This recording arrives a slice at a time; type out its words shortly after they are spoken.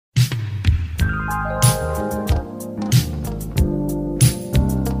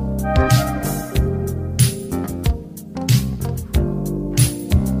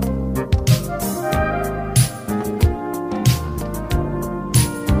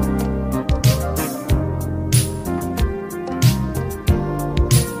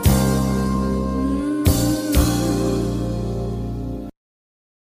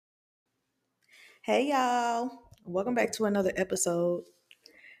Hey y'all, welcome back to another episode.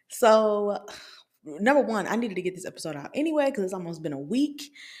 So, number one, I needed to get this episode out anyway because it's almost been a week.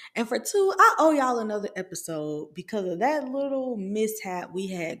 And for two, I owe y'all another episode because of that little mishap we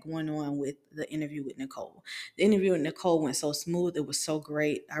had going on with the interview with Nicole. The interview with Nicole went so smooth. It was so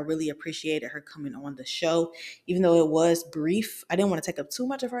great. I really appreciated her coming on the show, even though it was brief. I didn't want to take up too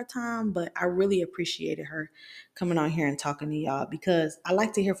much of her time, but I really appreciated her coming on here and talking to y'all because I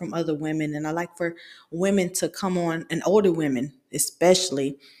like to hear from other women and I like for women to come on, and older women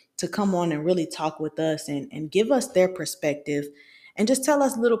especially, to come on and really talk with us and give us their perspective and just tell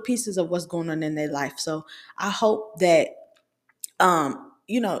us little pieces of what's going on in their life. So I hope that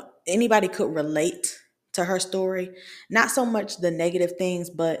anybody could relate to her story. Not so much the negative things,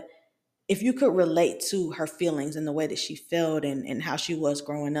 but if you could relate to her feelings and the way that she felt and how she was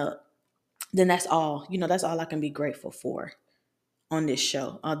growing up, then that's all I can be grateful for on this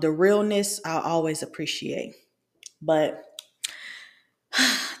show. The realness I always appreciate. But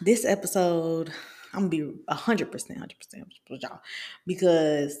this episode, I'm gonna be 100% with y'all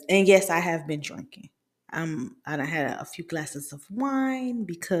because, and yes, I have been drinking. I done had a few glasses of wine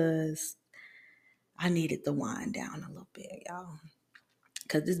because I needed the wine down a little bit, y'all,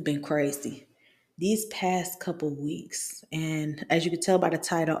 because it's been crazy these past couple weeks. And as you can tell by the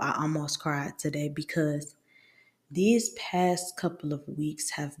title, I almost cried today because these past couple of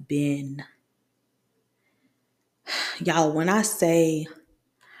weeks have been, y'all, when I say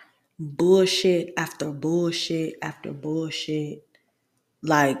bullshit after bullshit after bullshit,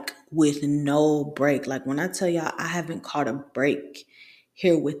 like with no break. Like when I tell y'all I haven't caught a break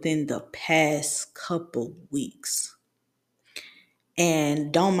here within the past couple weeks.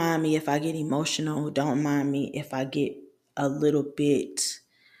 And don't mind me if I get emotional. Don't mind me if I get a little bit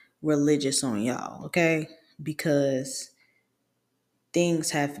religious on y'all, okay? Because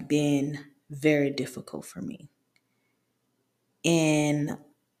things have been very difficult for me. And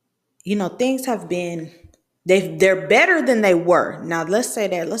things have been, they're better than they were. Now let's say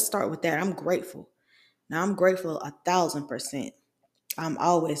that. Let's start with that. I'm grateful. Now I'm grateful 1,000%. I'm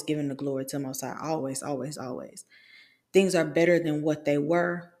always giving the glory to Most High. Always, always, always. Things are better than what they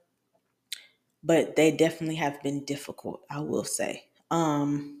were, but they definitely have been difficult, I will say.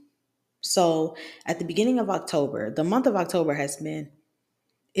 So at the beginning of October, the month of October it's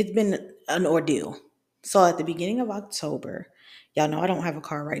been an ordeal. So at the beginning of October, y'all know I don't have a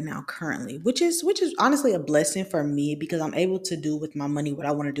car right now currently, which is honestly a blessing for me because I'm able to do with my money what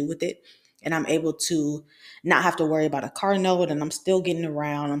I want to do with it. And I'm able to not have to worry about a car note, and I'm still getting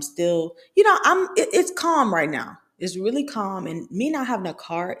around. I'm still, it's calm right now. It's really calm. And me not having a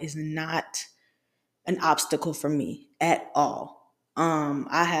car is not an obstacle for me at all.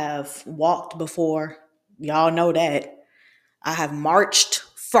 I have walked before. Y'all know that. I have marched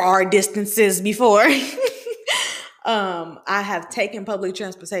far distances before. I have taken public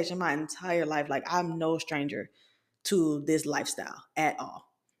transportation my entire life. Like I'm no stranger to this lifestyle at all.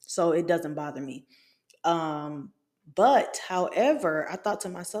 So it doesn't bother me. But however, I thought to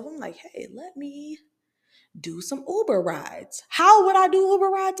myself, I'm like, hey, let me do some Uber rides. How would I do Uber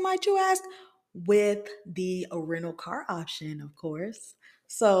rides, might you ask? With the rental car option, of course.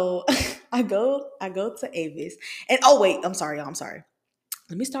 So I go to Avis. And oh wait, I'm sorry.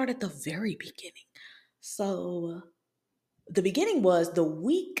 Let me start at the very beginning. So the beginning was the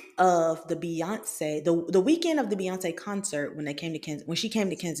week of the Beyonce, the weekend of the Beyonce concert when she came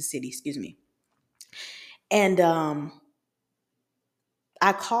to Kansas City, excuse me. And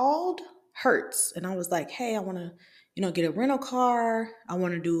I called Hertz and I was like, hey, I want to, get a rental car. I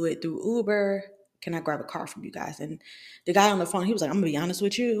want to do it through Uber. Can I grab a car from you guys? And the guy on the phone, he was like, I'm gonna be honest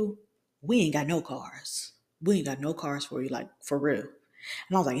with you. We ain't got no cars. We ain't got no cars for you, like for real.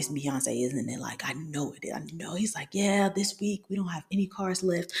 And I was like, it's Beyonce, isn't it? Like, I know it. I know. He's like, yeah, this week we don't have any cars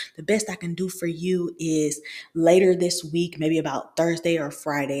left. The best I can do for you is later this week, maybe about Thursday or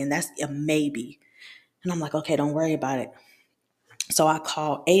Friday. And that's a maybe. And I'm like, okay, don't worry about it. So I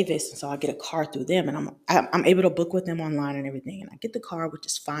call Avis, and so I get a car through them, and I'm able to book with them online and everything. And I get the car, which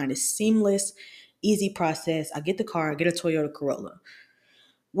is fine. It's seamless, easy process. I get the car, I get a Toyota Corolla,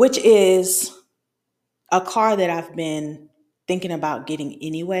 which is a car that I've been thinking about getting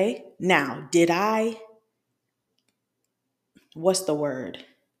anyway. Now, what's the word?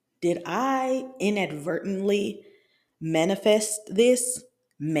 Did I inadvertently manifest this?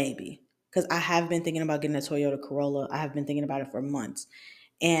 Maybe. Because I have been thinking about getting a Toyota Corolla. I have been thinking about it for months.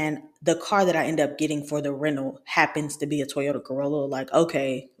 And the car that I end up getting for the rental happens to be a Toyota Corolla. Like,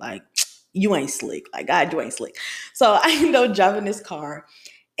 okay, like you ain't slick. Like, God, you ain't slick. So I end up driving this car.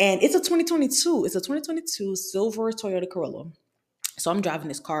 And it's a 2022. It's a 2022 silver Toyota Corolla. So I'm driving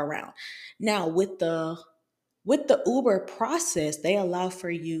this car around. Now with the Uber process, they allow for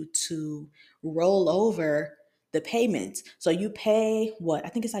you to roll over the payments. So you pay what? I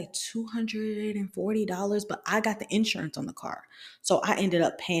think it's like $240, but I got the insurance on the car. So I ended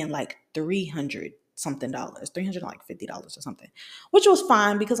up paying like 300 something dollars, $350 or something, which was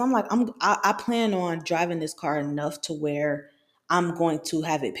fine because I'm like, I plan on driving this car enough to where I'm going to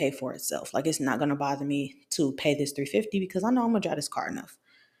have it pay for itself. Like it's not going to bother me to pay this 350 because I know I'm going to drive this car enough.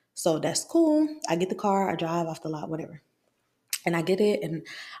 So that's cool. I get the car, I drive off the lot, whatever. And I get it and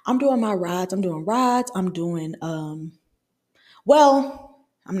I'm doing my rides. I'm doing rides. I'm doing well,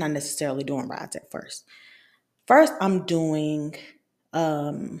 I'm not necessarily doing rides at first. First, I'm doing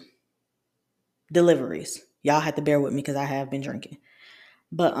um deliveries. Y'all have to bear with me because I have been drinking.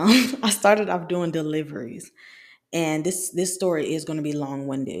 But I started off doing deliveries. And this story is going to be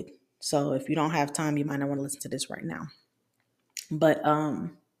long-winded. So if you don't have time, you might not want to listen to this right now. But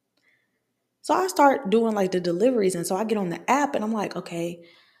so I start doing like the deliveries and so I get on the app and I'm like, okay,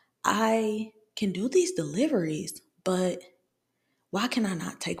 I can do these deliveries, but why can I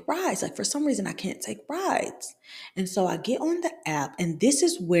not take rides? Like for some reason I can't take rides. And so I get on the app and this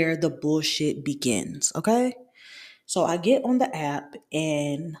is where the bullshit begins, okay? So I get on the app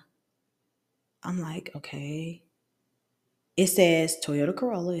and I'm like, okay. It says Toyota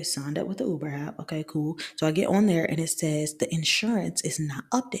Corolla is signed up with the Uber app. Okay, cool. So I get on there and it says the insurance is not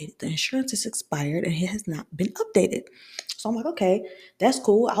updated. The insurance is expired and it has not been updated. So I'm like, okay, that's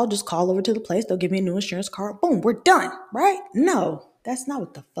cool. I'll just call over to the place. They'll give me a new insurance card. Boom, we're done, right? No, that's not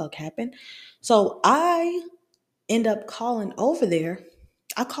what the fuck happened. So I end up calling over there.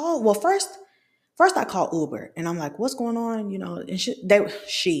 Well, first I call Uber and I'm like, what's going on? You know, and the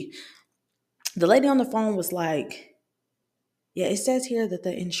lady on the phone was like, yeah, it says here that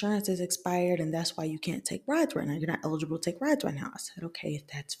the insurance is expired and that's why you can't take rides right now. You're not eligible to take rides right now. I said, okay,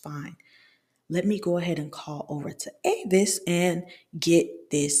 that's fine. Let me go ahead and call over to Avis and get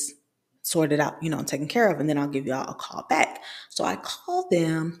this sorted out, taken care of, and then I'll give y'all a call back. So I call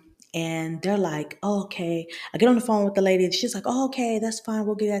them and they're like, oh, okay. I get on the phone with the lady and she's like, oh, okay, that's fine.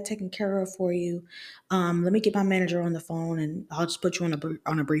 We'll get that taken care of for you. Let me get my manager on the phone and I'll just put you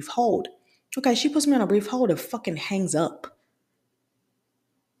on a brief hold. Okay, she puts me on a brief hold and fucking hangs up.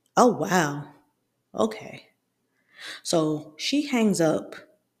 Oh, wow. Okay. So she hangs up.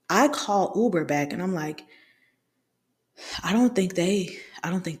 I call Uber back and I'm like, I don't think they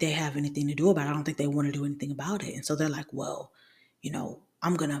have anything to do about it. I don't think they want to do anything about it. And so they're like, well,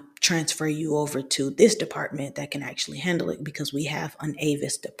 I'm going to transfer you over to this department that can actually handle it because we have an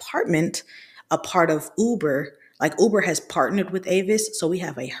Avis department, a part of Uber. Like Uber has partnered with Avis. So we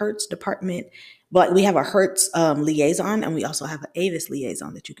have a Hertz department, but we have a Hertz liaison and we also have an Avis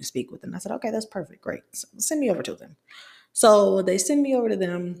liaison that you can speak with. And I said, okay, that's perfect. Great. So send me over to them. So they send me over to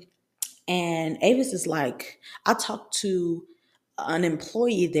them. And Avis is like, I talked to an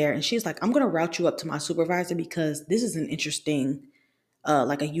employee there and she's like, I'm going to route you up to my supervisor because this is an interesting,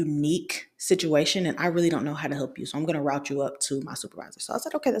 like a unique situation and I really don't know how to help you. So I'm going to route you up to my supervisor. So I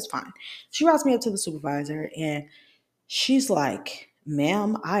said, okay, that's fine. She routes me up to the supervisor and she's like,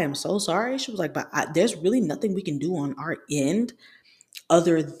 ma'am, I am so sorry. She was like, but there's really nothing we can do on our end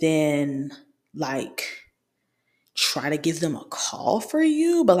other than like try to give them a call for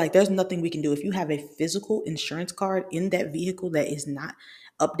you, but like there's nothing we can do. If you have a physical insurance card in that vehicle that is not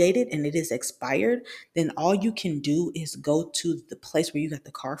updated and it is expired, then all you can do is go to the place where you got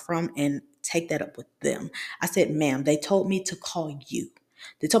the car from and take that up with them. I said, ma'am, they told me to call you.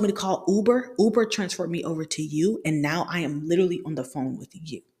 They told me to call Uber. Uber transferred me over to you, and now I am literally on the phone with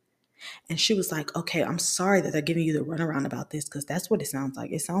you. And she was like, okay, I'm sorry that they're giving you the runaround about this because that's what it sounds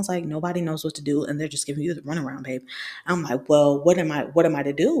like. It sounds like nobody knows what to do and they're just giving you the runaround, babe. I'm like, well, what am I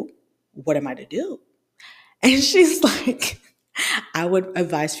to do? What am I to do? And she's like, I would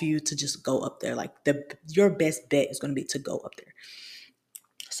advise for you to just go up there. Like your best bet is going to be to go up there.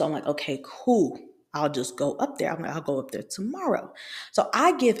 So I'm like, okay, cool. I'll just go up there. I'll go up there tomorrow. So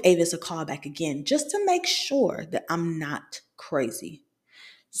I give Avis a call back again just to make sure that I'm not crazy.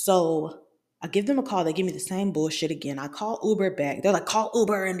 So I give them a call. They give me the same bullshit again. I call Uber back. They're like, call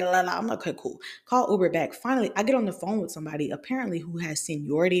Uber and la la. I'm like, okay, cool. Call Uber back. Finally, I get on the phone with somebody apparently who has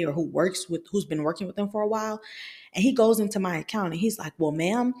seniority or who's been working with them for a while. And he goes into my account and he's like, well,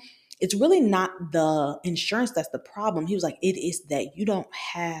 ma'am, it's really not the insurance that's the problem. He was like, it is that you don't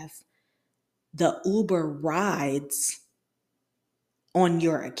have the Uber rides on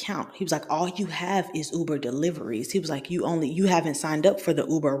your account. He was like, all you have is Uber deliveries. He was like, you haven't signed up for the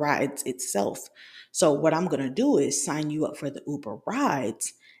Uber rides itself. So what I'm going to do is sign you up for the Uber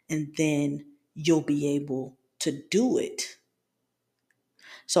rides and then you'll be able to do it.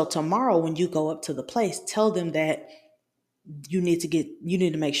 So tomorrow when you go up to the place, tell them that you need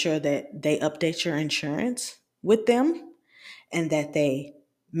to make sure that they update your insurance with them, and that they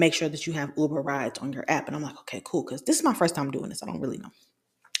make sure that you have Uber rides on your app. And I'm like, okay, cool, because this is my first time doing this. I don't really know.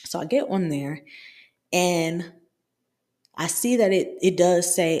 So I get on there and I see that it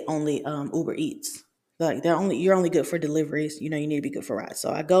does say only Uber Eats. Like you're only good for deliveries. You know, you need to be good for rides.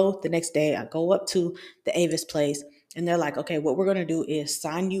 So I go the next day. I go up to the Avis place, and they're like, okay, what we're gonna do is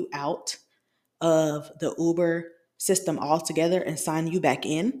sign you out of the Uber system altogether and sign you back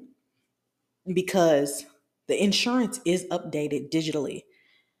in, because the insurance is updated digitally.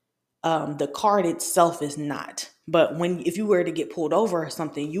 The card itself is not. But if you were to get pulled over or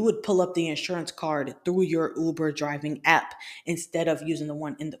something, you would pull up the insurance card through your Uber driving app instead of using the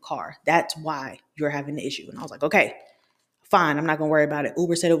one in the car. That's why you're having the issue. And I was like, okay, fine. I'm not gonna worry about it.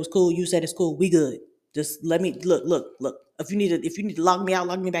 Uber said it was cool. You said it's cool. We good. Just let me look. If you need to log me out,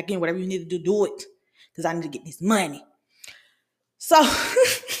 log me back in. Whatever you need to do, do it. Because I need to get this money. So,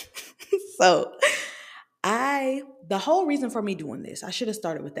 so the whole reason for me doing this, I should have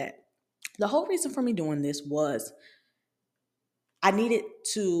started with that. The whole reason for me doing this was I needed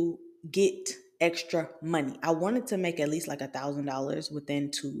to get extra money. I wanted to make at least like $1,000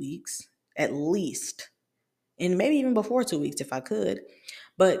 within 2 weeks, at least. And maybe even before 2 weeks if I could.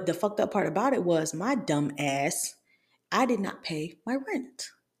 But the fucked up part about it was my dumb ass, I did not pay my rent.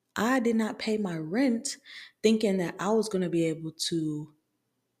 I did not pay my rent thinking that I was going to be able to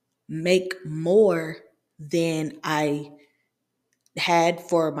make more than I had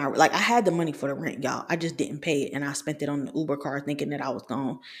for my, like, I had the money for the rent, y'all. I just didn't pay it, and I spent it on the Uber card thinking that I was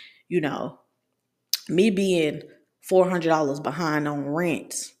going, you know, me being $400 behind on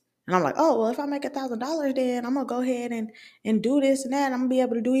rent. And I'm like, oh, well, if I make $1,000, then I'm gonna go ahead and do this and that. I'm gonna be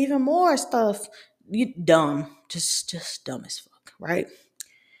able to do even more stuff. You dumb, just dumb as fuck, right?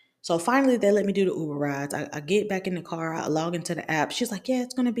 So finally, they let me do the Uber rides. I get back in the car. I log into the app. She's like, "Yeah,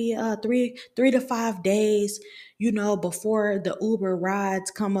 it's gonna be three to 5 days, before the Uber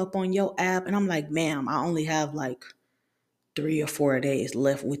rides come up on your app." And I'm like, "Ma'am, I only have like 3 or 4 days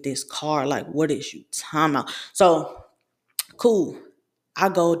left with this car. Like, what is you talking about?" So cool. I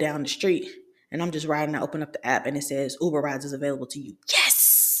go down the street and I'm just riding. I open up the app and it says Uber rides is available to you.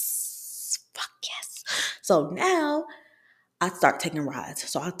 Yes, fuck yes. So now I start taking rides.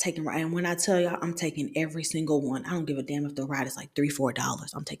 So I'm taking rides. And when I tell y'all, I'm taking every single one. I don't give a damn if the ride is like $3,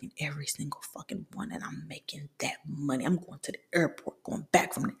 $4. I'm taking every single fucking one, and I'm making that money. I'm going to the airport, going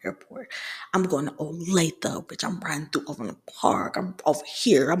back from the airport. I'm going to Olathe, bitch. I'm riding through over in the park. I'm over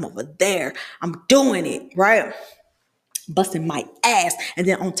here. I'm over there. I'm doing it, right? Busting my ass. And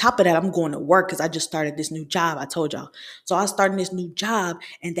then on top of that, I'm going to work because I just started this new job. I told y'all. So I started this new job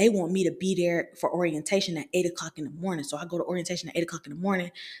and they want me to be there for orientation at 8 o'clock in the morning. So I go to orientation at 8 o'clock in the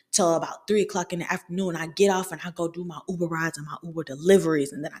morning till about 3 o'clock in the afternoon. I get off and I go do my Uber rides and my Uber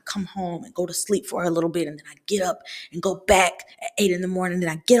deliveries. And then I come home and go to sleep for a little bit. And then I get up and go back at 8 in the morning. Then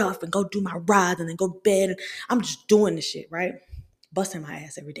I get off and go do my rides and then go to bed. And I'm just doing this shit, right? Busting my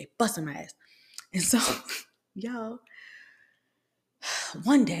ass every day, busting my ass. And so, y'all,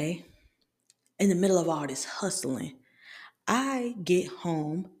 one day, in the middle of all this hustling, I get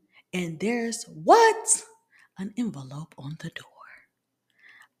home and there's what? An envelope on the door.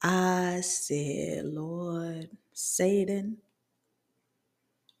 I said, Lord, Satan,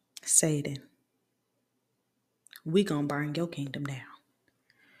 we gonna burn your kingdom down.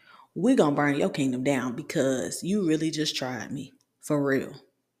 We gonna burn your kingdom down because you really just tried me. For real.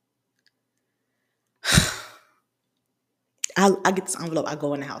 I get this envelope. I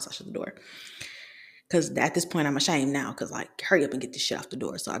go in the house. I shut the door. Because at this point, I'm ashamed now. Because, like, hurry up and get this shit off the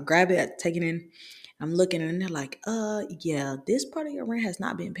door. So I grab it, I take it in. I'm looking, and they're like, yeah, this part of your rent has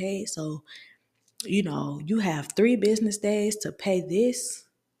not been paid. So, you have 3 business days to pay this,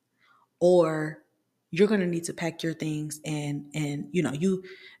 or you're going to need to pack your things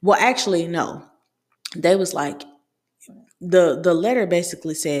well, actually, no. They was like, the letter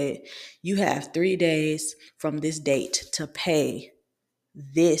basically said, you have 3 days from this date to pay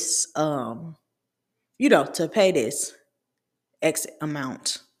this, to pay this X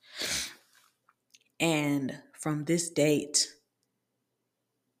amount. And from this date,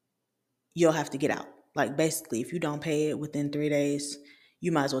 you'll have to get out. Like, basically, if you don't pay it within 3 days,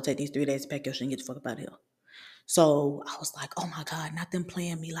 you might as well take these 3 days to pack your shit and get the fuck up out of here. So I was like, oh my God, not them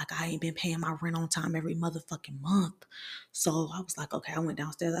playing me like I ain't been paying my rent on time every motherfucking month. So I was like, okay, I went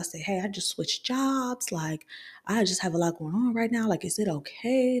downstairs. I said, hey, I just switched jobs. Like, I just have a lot going on right now. Like, is it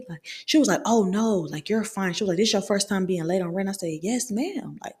okay? Like, she was like, oh no, like, you're fine. She was like, this your first time being late on rent? I said, yes,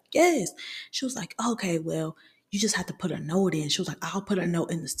 ma'am. Like, yes. She was like, okay, well, you just have to put a note in. She was like, I'll put a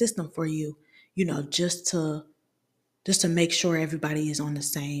note in the system for you, just to make sure everybody is on the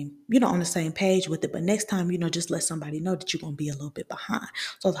same, on the same page with it. But next time, just let somebody know that you're going to be a little bit behind.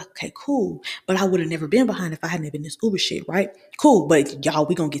 So I was like, okay, cool. But I would have never been behind if I hadn't been this Uber shit, right? Cool. But y'all,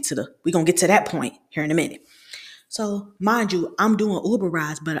 we're going to get to that point here in a minute. So mind you, I'm doing Uber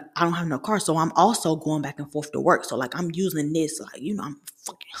rides, but I don't have no car. So I'm also going back and forth to work. So like I'm using this, I'm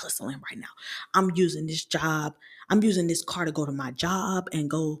fucking hustling right now. I'm using this job. I'm using this car to go to my job and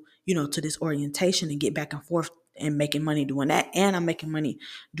go, to this orientation and get back and forth and making money doing that. And I'm making money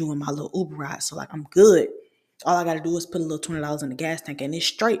doing my little Uber ride. So like I'm good. All I got to do is put a little $20 in the gas tank and it's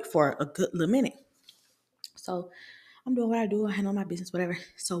straight for a good little minute. So I'm doing what I do. I handle my business, whatever.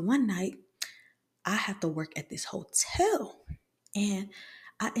 So one night I have to work at this hotel. And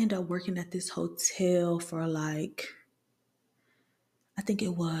I end up working at this hotel for like, I think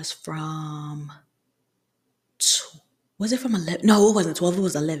it was from, was it from 11? No, it wasn't 12. It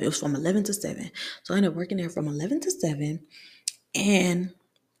was 11. It was from 11 to 7. So I ended up working there from 11 to 7. And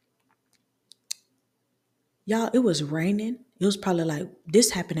y'all, it was raining. It was probably like,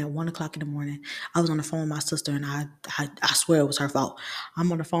 this happened at 1 o'clock in the morning. I was on the phone with my sister and I swear it was her fault.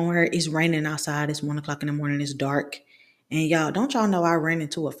 I'm on the phone with her. It's raining outside. It's 1 o'clock in the morning. It's dark. And y'all, don't y'all know I ran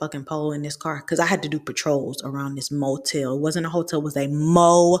into a fucking pole in this car? Because I had to do patrols around this motel. It wasn't a hotel, it was a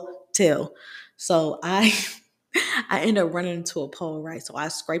motel. So I ended up running into a pole, right? So I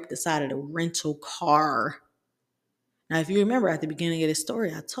scraped the side of the rental car. Now, if you remember at the beginning of this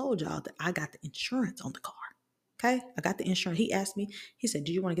story, I told y'all that I got the insurance on the car. Okay? I got the insurance. He asked me, he said,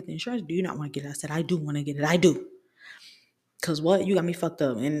 do you want to get the insurance? Do you not want to get it? I said, I do want to get it. I do. Cause what? You got me fucked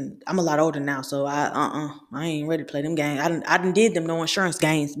up. And I'm a lot older now, so I ain't ready to play them games. I done did them no insurance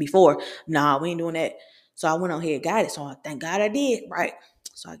games before. Nah, we ain't doing that. So I went on here and got it. So I thank God I did, right?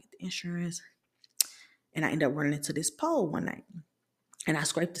 So I get the insurance and I end up running into this pole one night. And I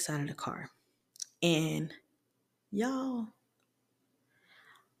scraped the side of the car. And y'all,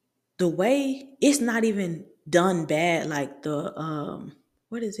 the way it's not even done bad, like the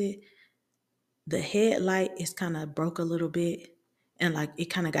what is it? The headlight is kind of broke a little bit and like it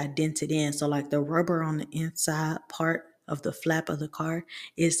kind of got dented in. So like the rubber on the inside part of the flap of the car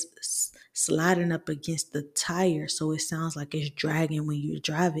is sliding up against the tire. So it sounds like it's dragging when you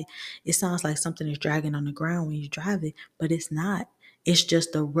drive it. It sounds like something is dragging on the ground when you drive it, but it's not. It's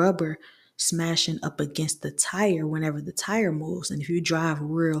just the rubber smashing up against the tire whenever the tire moves. And if you drive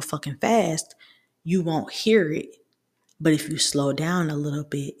real fucking fast, you won't hear it. But if you slow down a little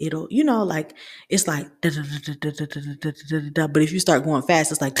bit, it'll, like, it's like, but if you start going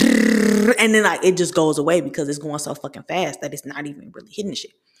fast, it's like, and then like, it just goes away because it's going so fucking fast that it's not even really hitting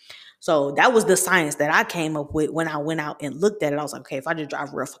shit. So that was the science that I came up with when I went out and looked at it. I was like, okay, if I just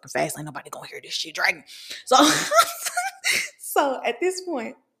drive real fucking fast, ain't nobody gonna hear this shit dragging. So, so at this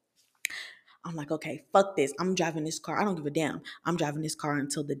point, I'm like, okay, fuck this. I'm driving this car. I don't give a damn. I'm driving this car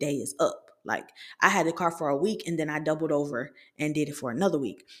until the day is up. Like I had the car for a week and then I doubled over and did it for another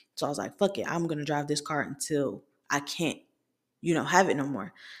week. So I was like, fuck it. I'm going to drive this car until I can't, have it no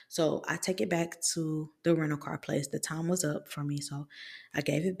more. So I take it back to the rental car place. The time was up for me. So I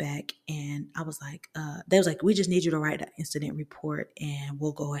gave it back and I was like, they was like, we just need you to write an incident report and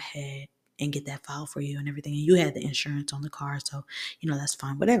we'll go ahead and get that file for you and everything. And you had the insurance on the car. So, that's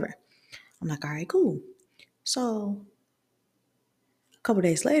fine, whatever. I'm like, all right, cool. So a couple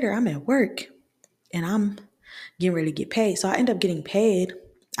days later, I'm at work and I'm getting ready to get paid. So I end up getting paid.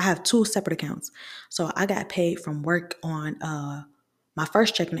 I have 2 separate accounts. So I got paid from work on my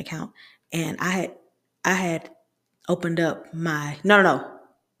first checking account, and I had opened up my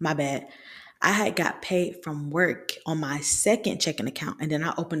my bad. I had got paid from work on my second checking account, and then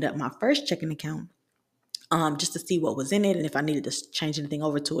I opened up my first checking account just to see what was in it and if I needed to change anything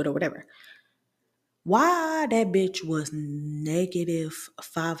over to it or whatever. Why that bitch was negative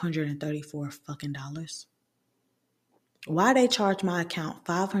 $534 fucking dollars? Why they charged my account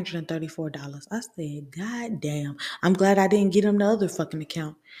 $534? I said, God damn. I'm glad I didn't get them the other fucking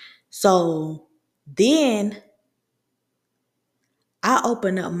account. So then I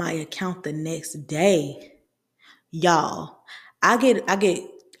opened up my account the next day. Y'all, I get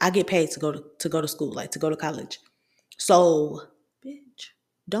paid to go to school, like to go to college. So, bitch,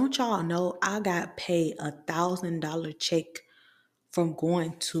 don't y'all know I got paid $1,000 check from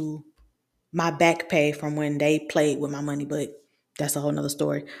going to my back pay from when they played with my money, but that's a whole nother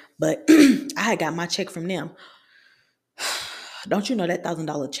story. But I had got my check from them. Don't you know that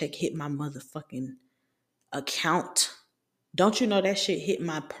 $1,000 check hit my motherfucking account? Don't you know that shit hit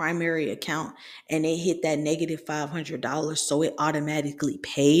my primary account and it hit that negative $500, so it automatically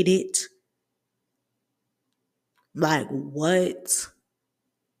paid it? Like, what?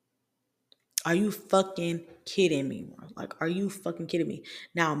 Are you fucking kidding me, bro? Like, are you fucking kidding me?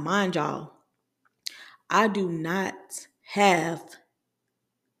 Now, mind y'all, I do not have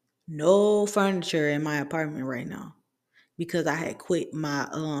no furniture in my apartment right now because I had quit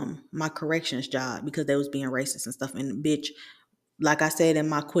my corrections job because they was being racist and stuff. And bitch, like I said in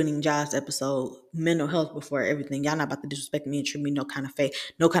my quitting jobs episode, mental health before everything. Y'all not about to disrespect me and treat me no kind of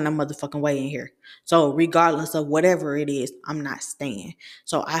no kind of motherfucking way in here. So regardless of whatever it is, I'm not staying.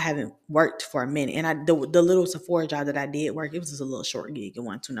 So I haven't worked for a minute. And the little Sephora job that I did work, it was just a little short gig. It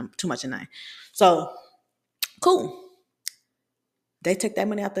wasn't too much a night. So cool. They took that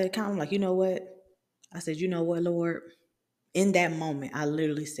money out the account. I'm like, you know what? I said, you know what, Lord? In that moment, I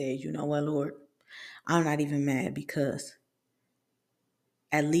literally said, you know what, Lord? I'm not even mad because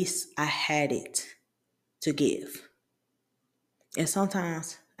at least I had it to give. And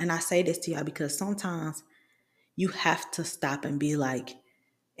sometimes, and I say this to y'all because sometimes you have to stop and be like,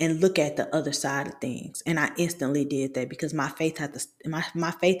 and look at the other side of things. And I instantly did that because my faith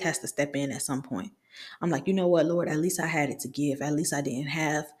has to step in at some point. I'm like, you know what, Lord, at least I had it to give. At least I didn't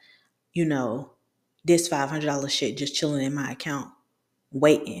have, you know, this $500 shit just chilling in my account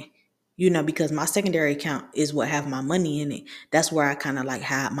waiting. Because my secondary account is what have my money in it. That's where I kind of like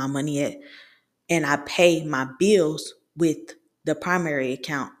hide my money at. And I pay my bills with the primary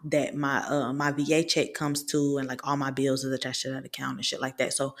account that my VA check comes to, and like all my bills is attached to that account and shit like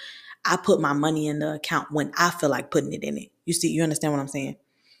that. So I put my money in the account when I feel like putting it in it. You understand what I'm saying?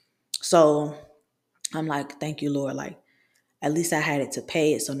 So I'm like, thank you, Lord. Like, at least I had it to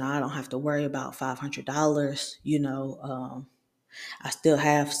pay it, so now I don't have to worry about $500. I still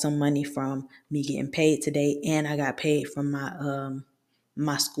have some money from me getting paid today, and I got paid from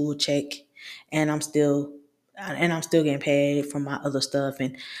my school check, and I'm still getting paid from my other stuff,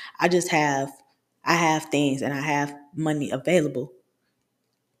 and I have things and I have money available.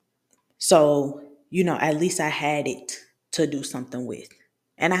 So, at least I had it to do something with.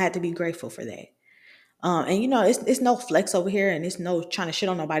 And I had to be grateful for that. And it's no flex over here and it's no trying to shit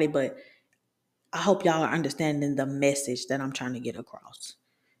on nobody, but I hope y'all are understanding the message that I'm trying to get across.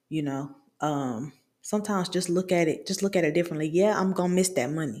 You know, sometimes just look at it differently. Yeah, I'm gonna miss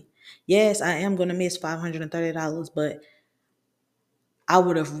that money. Yes, I am gonna miss $530, but I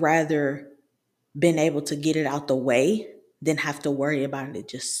would have rather been able to get it out the way than have to worry about it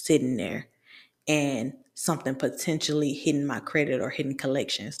just sitting there and something potentially hitting my credit or hitting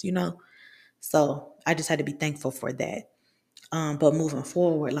collections. So I just had to be thankful for that. But moving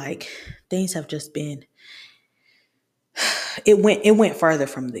forward, like things have just been it went further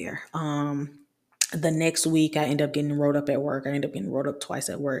from there. The next week I ended up getting rolled up at work. I ended up getting rolled up twice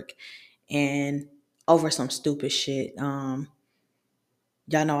at work and over some stupid shit. Y'all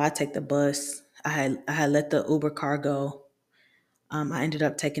know I take the bus. I had let the Uber car go. I ended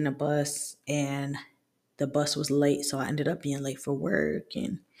up taking the bus and the bus was late, so I ended up being late for work,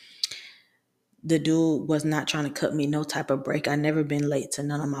 and the dude was not trying to cut me no type of break. I never been late to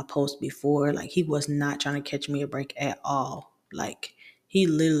none of my posts before. Like he was not trying to catch me a break at all. Like he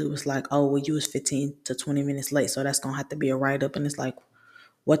literally was like, "Oh, well, you was 15 to 20 minutes late, so that's gonna have to be a write up." And it's like,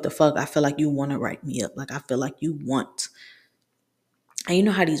 what the fuck? I feel like you want to write me up. Like I feel like you want. And you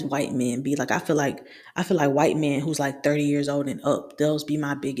know how these white men be like. I feel like white men who's like 30 years old and up, those be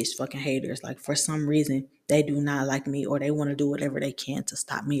my biggest fucking haters. Like for some reason, they do not like me or they want to do whatever they can to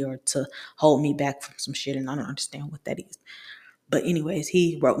stop me or to hold me back from some shit. And I don't understand what that is. But anyways,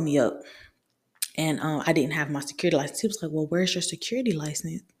 he wrote me up and I didn't have my security license. He was like, "Well, where's your security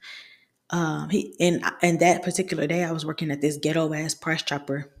license?" He and that particular day I was working at this ghetto ass price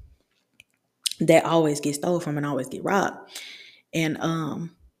chopper that always gets stole from and always get robbed. And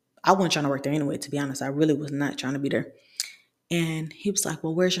I wasn't trying to work there anyway, to be honest. I really was not trying to be there. And he was like,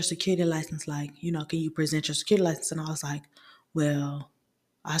 "Well, where's your security license? Like, can you present your security license?" And I was like, "Well,"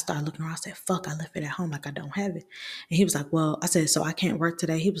 I started looking around. I said, "Fuck, I left it at home. Like, I don't have it." And he was like, "Well," I said, "So I can't work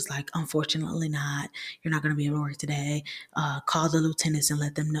today?" He was like, "Unfortunately not. You're not going to be able to work today. Call the lieutenants and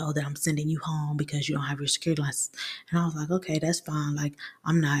let them know that I'm sending you home because you don't have your security license." And I was like, "Okay, that's fine. Like,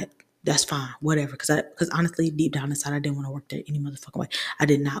 that's fine, whatever." Because honestly, deep down inside, I didn't want to work there any motherfucking way. I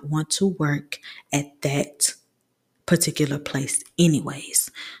did not want to work at that particular place anyways.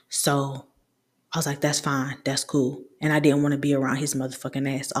 So I was like, that's fine. That's cool. And I didn't want to be around his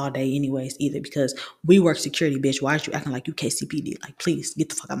motherfucking ass all day anyways either because we work security, bitch. Why are you acting like you KCPD? Like, please get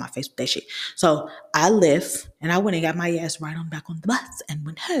the fuck out of my face with that shit. So I left and I went and got my ass right on back on the bus and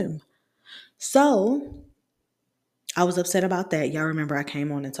went home. So I was upset about that. Y'all remember I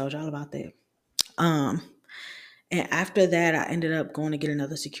came on and told y'all about that. Um, And after that, I ended up going to get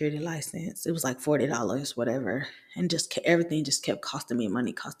another security license. It was like $40, whatever. And just everything just kept costing me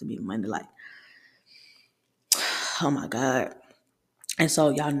money, costing me money. Like, oh my God. And so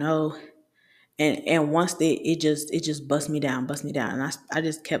y'all know, and once it just bust me down. And I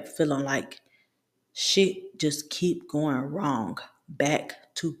just kept feeling like shit just keep going wrong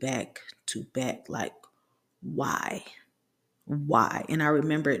back to back to back. Like, why? Why? And I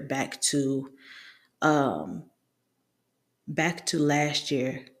remember it um back to last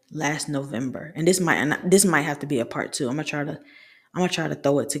year, last November. And this might have to be a part two. I'm gonna try to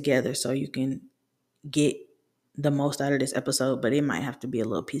throw it together so you can get the most out of this episode, but it might have to be a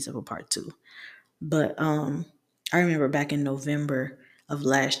little piece of a part two. But I remember back in November of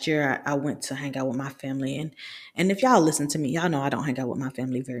last year, I went to hang out with my family, and if y'all listen to me, y'all know I don't hang out with my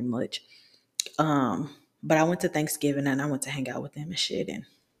family very much. But I went to Thanksgiving and I went to hang out with them and shit, and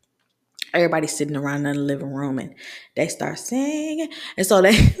everybody's sitting around in the living room and they start singing, and so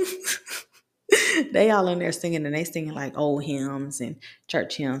they they all in there singing, and they singing like old hymns and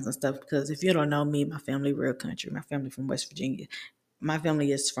church hymns and stuff. Because if you don't know me, my family real country. My family from West Virginia. My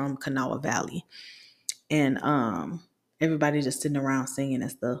family is from Kanawha Valley, and everybody just sitting around singing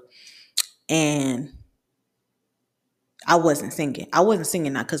and stuff. And I wasn't singing. I wasn't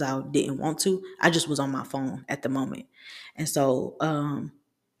singing not because I didn't want to. I just was on my phone at the moment. And so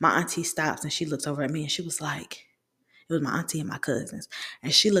my auntie stops and she looks over at me and she was like, it was my auntie and my cousins.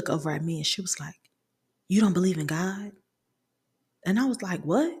 And she looked over at me and she was like, "You don't believe in God?" And I was like,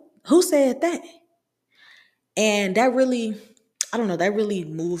 "What? Who said that?" And that really, I don't know, that really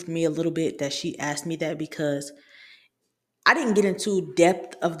moved me a little bit that she asked me that, because I didn't get into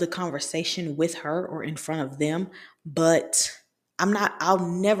depth of the conversation with her or in front of them, but I'll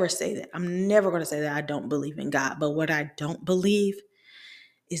never say that. I'm never going to say that I don't believe in God. But what I don't believe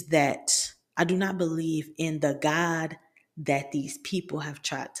is that I do not believe in the God that these people have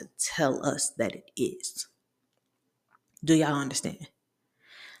tried to tell us that it is. Do y'all understand?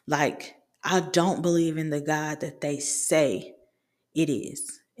 Like, I don't believe in the God that they say it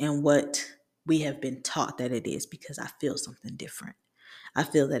is and what we have been taught that it is, because I feel something different. I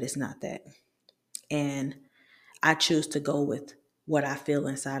feel that it's not that. And I choose to go with what I feel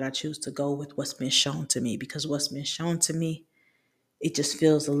inside. I choose to go with what's been shown to me, because what's been shown to me, it just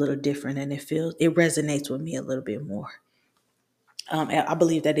feels a little different, and it resonates with me a little bit more. I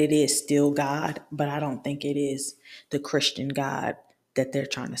believe that it is still God, but I don't think it is the Christian God that they're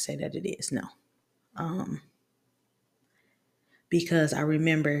trying to say that it is. No. Because I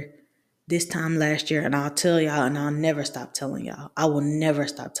remember this time last year, and I'll tell y'all, and I'll never stop telling y'all. I will never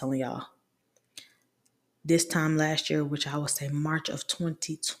stop telling y'all. This time last year, which I would say March of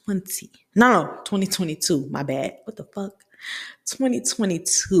 2020. No, 2022. My bad. What the fuck?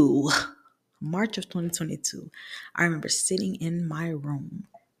 2022. March of 2022. I remember sitting in my room,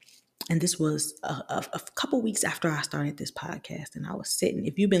 and this was a couple weeks after I started this podcast, and I was sitting.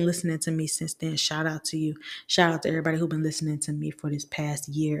 If you've been listening to me since then, shout out to you. Shout out to everybody who's been listening to me for this past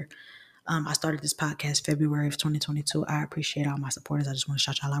year. I started this podcast February of 2022. I appreciate all my supporters. I just want to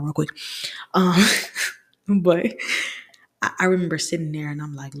shout y'all out real quick. Um, but I remember sitting there and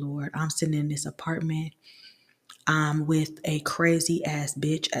I'm like, Lord, I'm sitting in this apartment. I'm with a crazy ass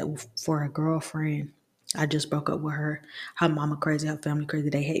bitch for a girlfriend. I just broke up with her. Her mama crazy, her family crazy.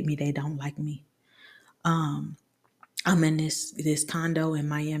 They hate me. They don't like me. I'm in this condo in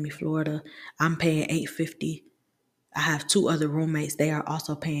Miami, Florida. I'm paying $850. I have two other roommates. They are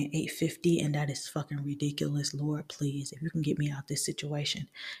also paying $850, and that is fucking ridiculous. Lord, please, if you can get me out this situation.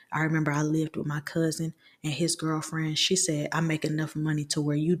 I remember I lived with my cousin and his girlfriend. She said, "I make enough money to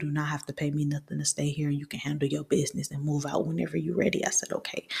where you do not have to pay me nothing to stay here. You can handle your business and move out whenever you're ready." I said,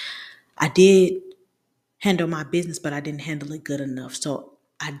 "Okay." I did handle my business, but I didn't handle it good enough. So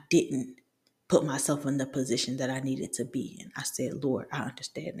I didn't put myself in the position that I needed to be in. I said, "Lord, I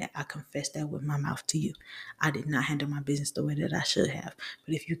understand that. I confess that with my mouth to you. I did not handle my business the way that I should have.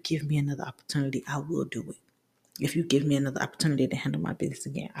 But if you give me another opportunity, I will do it. If you give me another opportunity to handle my business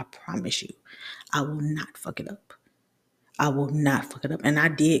again, I promise you, I will not fuck it up. I will not fuck it up." And I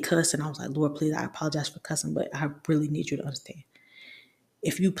did cuss, and I was like, "Lord, please, I apologize for cussing, but I really need you to understand.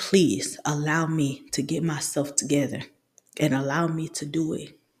 If you please allow me to get myself together and allow me to do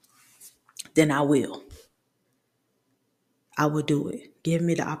it, then I will. I will do it. Give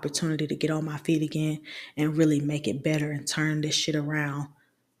me the opportunity to get on my feet again and really make it better and turn this shit around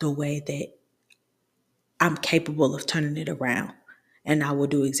the way that I'm capable of turning it around. And I will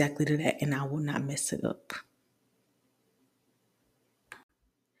do exactly that, and I will not mess it up."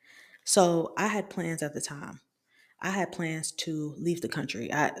 So I had plans at the time. I had plans to leave the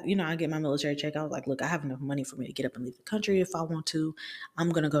country. I get my military check. I was like, look, I have enough money for me to get up and leave the country if I want to. I'm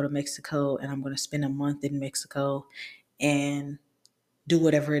going to go to Mexico and I'm going to spend a month in Mexico and do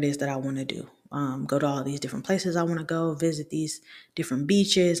whatever it is that I want to do. Go to all these different places I want to go, visit these different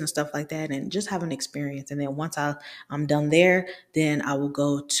beaches and stuff like that, and just have an experience. And then once I'm done there, then I will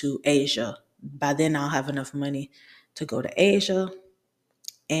go to Asia. By then, I'll have enough money to go to Asia,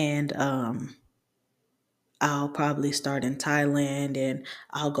 and I'll probably start in Thailand, and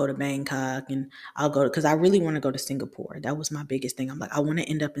I'll go to Bangkok, and because I really want to go to Singapore. That was my biggest thing. I'm like, I want to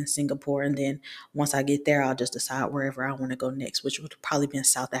end up in Singapore. And then once I get there, I'll just decide wherever I want to go next, which would probably be in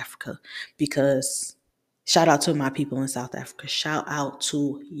South Africa, because shout out to my people in South Africa. Shout out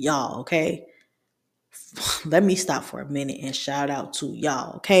to y'all. Okay. Let me stop for a minute and shout out to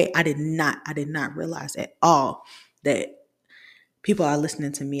y'all. Okay. I did not realize at all that people are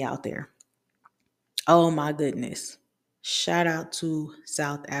listening to me out there. Oh my goodness. Shout out to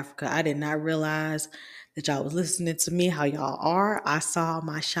South Africa. I did not realize that y'all was listening to me, how y'all are. I saw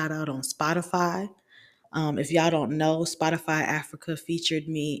my shout out on Spotify. If y'all don't know, Spotify Africa featured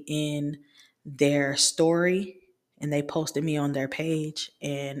me in their story and they posted me on their page,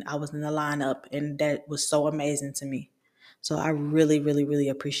 and I was in the lineup, and that was so amazing to me. So I really, really, really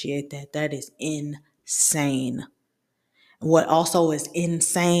appreciate that. That is insane. What also is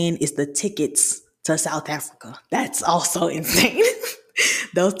insane is the tickets to South Africa. That's also insane.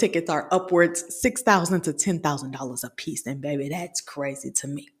 Those tickets are upwards $6,000 to $10,000 a piece, and baby, that's crazy to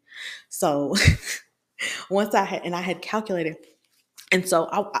me. So once I had calculated, and so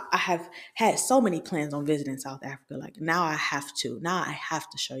I have had so many plans on visiting South Africa. Like now I have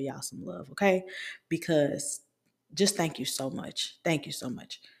to show y'all some love, okay? Because just thank you so much. Thank you so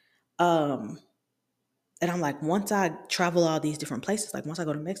much. Um, and I'm like, once I travel all these different places, like once I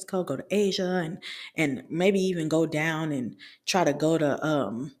go to Mexico, go to Asia, and maybe even go down and try to go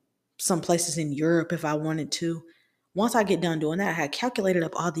to some places in Europe if I wanted to. Once I get done doing that, I had calculated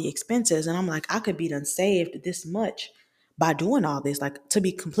up all the expenses, and I'm like, I could be done saved this much by doing all this. Like, to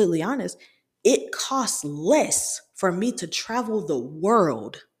be completely honest, it costs less for me to travel the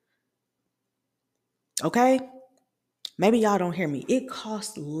world. Okay? Maybe y'all don't hear me. It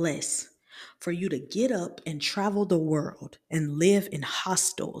costs less for you to get up and travel the world and live in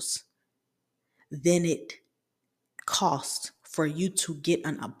hostels than it costs for you to get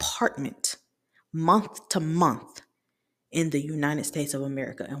an apartment month to month in the United States of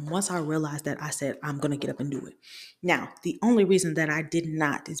America. And once I realized that, I said, I'm going to get up and do it. Now, the only reason that I did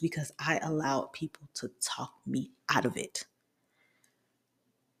not is because I allowed people to talk me out of it.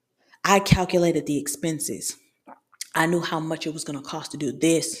 I calculated the expenses. I knew how much it was going to cost to do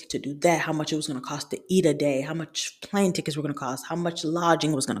this, to do that, how much it was going to cost to eat a day, how much plane tickets were going to cost, how much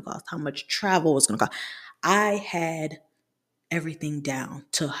lodging was going to cost, how much travel was going to cost. I had everything down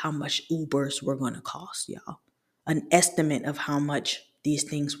to how much Ubers were going to cost, y'all. An estimate of how much these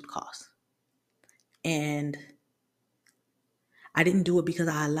things would cost. And I didn't do it because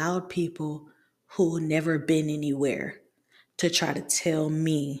I allowed people who never been anywhere to try to tell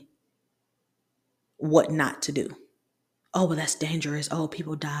me what not to do. Oh, well, that's dangerous. Oh,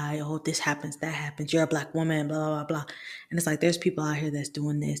 people die. Oh, this happens, that happens. You're a black woman, blah, blah, blah. And it's like, there's people out here that's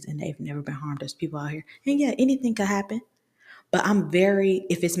doing this and they've never been harmed. There's people out here. And yeah, anything could happen. But I'm very,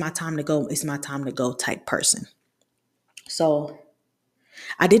 if it's my time to go, it's my time to go type person. So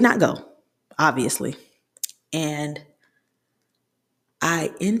I did not go, obviously. And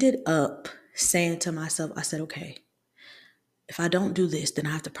I ended up saying to myself, I said, okay, if I don't do this, then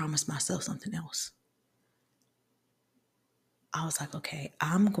I have to promise myself something else. I was like, okay,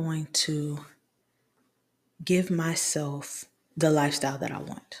 I'm going to give myself the lifestyle that I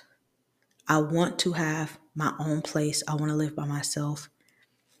want. I want to have my own place. I want to live by myself.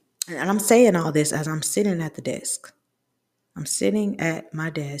 And I'm saying all this as I'm sitting at the desk. I'm sitting at my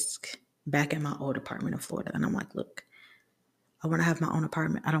desk back in my old apartment in Florida. And I'm like, look, I want to have my own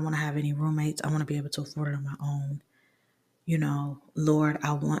apartment. I don't want to have any roommates. I want to be able to afford it on my own. You know, Lord,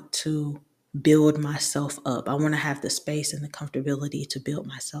 I want to build myself up. I want to have the space and the comfortability to build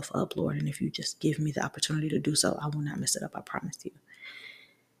myself up, Lord. And if you just give me the opportunity to do so, I will not mess it up. I promise you.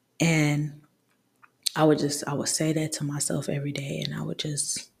 And I would say that to myself every day, and I would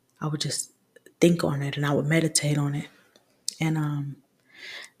just think on it, and I would meditate on it. And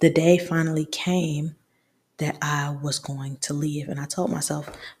the day finally came that I was going to leave, and I told myself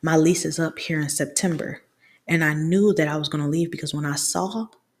my lease is up here in September, and I knew that I was going to leave because when I saw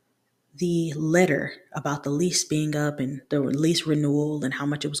the letter about the lease being up and the lease renewal and how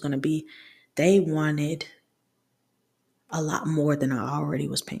much it was going to be, they wanted a lot more than I already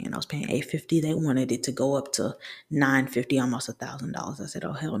was paying. I was paying $850. They wanted it to go up to $950, almost $1,000. I said,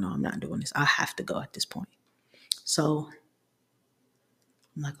 oh hell no, I'm not doing this. I have to go at this point. So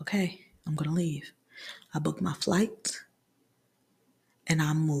I'm like, okay, I'm gonna leave. I booked my flight and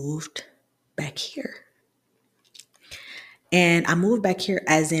I moved back here. And I moved back here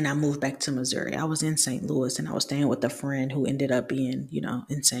as in I moved back to Missouri. I was in St. Louis and I was staying with a friend who ended up being,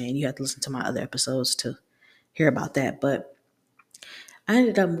 insane. You have to listen to my other episodes to hear about that. But I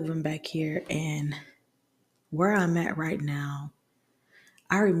ended up moving back here, and where I'm at right now,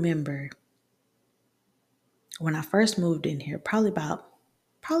 I remember when I first moved in here, probably about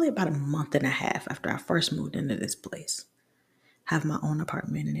a month and a half after I first moved into this place, have my own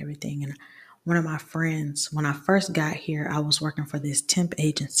apartment and everything. And one of my friends, when I first got here, I was working for this temp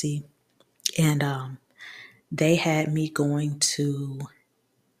agency, and they had me going to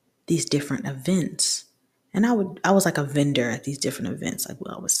these different events. And I was like a vendor at these different events. Like,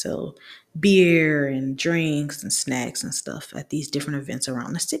 well, I would sell beer and drinks and snacks and stuff at these different events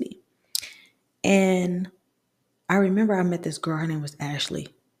around the city. And I remember I met this girl. Her name was Ashley.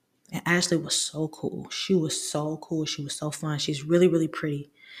 And Ashley was so cool. She was so cool. She was so fun. She's really, really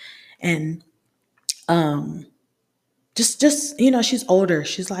pretty. And she's older.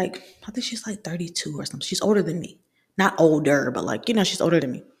 I think she's like 32 or something. She's older than me. Not older, but she's older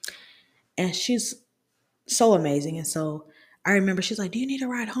than me. And she's so amazing. And so I remember she's like, do you need a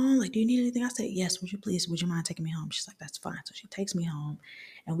ride home? Like, do you need anything? I said, yes, would you mind taking me home? She's like, that's fine. So she takes me home,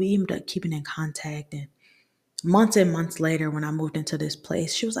 and we ended up keeping in contact. And months later, when I moved into this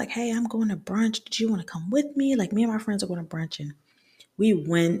place, she was like, hey, I'm going to brunch. Did you want to come with me? Like, me and my friends are going to brunch. And we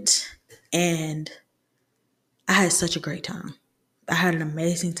went, and I had such a great time. I had an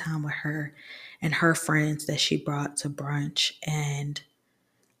amazing time with her and her friends that she brought to brunch. And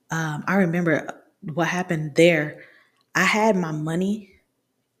I remember what happened there. I had my money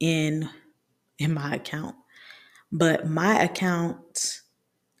in my account, but my account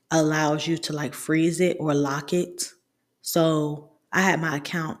allows you to like freeze it or lock it. So I had my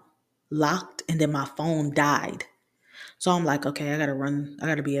account locked, and then my phone died. So I'm like, okay, I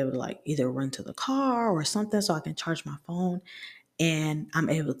gotta be able to like either run to the car or something so I can charge my phone, and I'm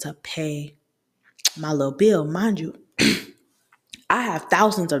able to pay my little bill. Mind you, I have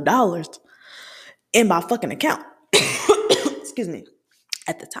thousands of dollars in my fucking account. Excuse me.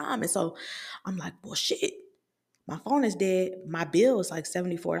 At the time. And so I'm like, well, shit, my phone is dead. My bill is like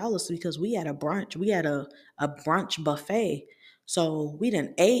 $74 because we had a brunch. We had a brunch buffet. So we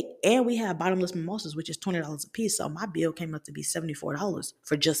didn't ate, and we had bottomless mimosas, which is $20 a piece. So my bill came up to be $74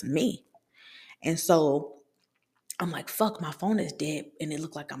 for just me. And so I'm like, fuck, my phone is dead and it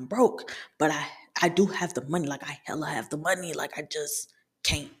looked like I'm broke. But I do have the money. Like, I hella have the money. Like, I just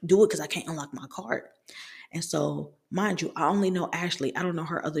can't do it because I can't unlock my card. And so, mind you, I only know Ashley. I don't know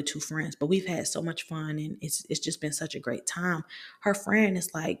her other two friends, but we've had so much fun, and it's just been such a great time. Her friend is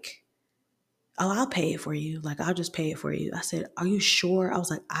like, oh, I'll pay it for you. Like, I'll just pay it for you. I said, are you sure? I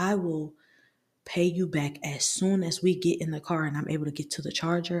was like, I will pay you back as soon as we get in the car and I'm able to get to the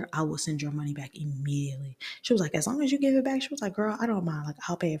charger. I will send your money back immediately. She was like, as long as you give it back. She was like, girl, I don't mind. Like,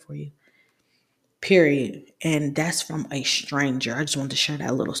 I'll pay it for you. Period. And that's from a stranger. I just wanted to share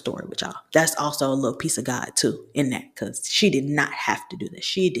that little story with y'all. That's also a little piece of God too in that, because she did not have to do that.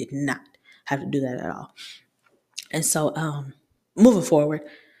 She did not have to do that at all. And so moving forward,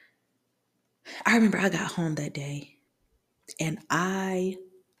 I remember I got home that day and I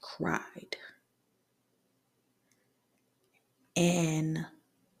cried. And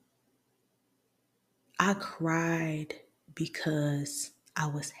I cried because I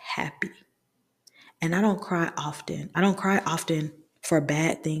was happy. And I don't cry often. I don't cry often for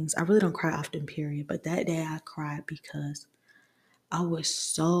bad things. I really don't cry often, period. But that day I cried because I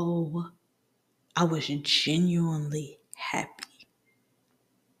was genuinely happy.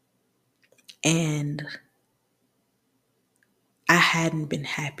 And I hadn't been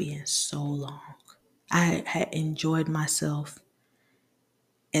happy in so long. I had enjoyed myself,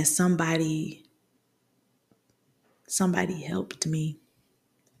 and somebody helped me.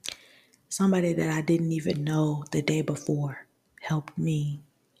 Somebody that I didn't even know the day before helped me,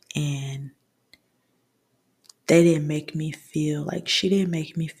 and she didn't make me feel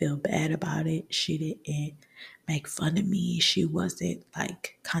bad about it. She didn't make fun of me. She wasn't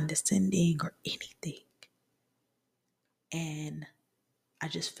like condescending or anything. And I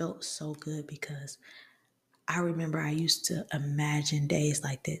just felt so good because I remember I used to imagine days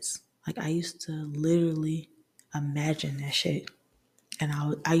like this. Like, I used to literally imagine that shit. And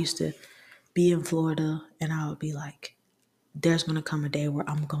I used to be in Florida, and I would be like, there's going to come a day where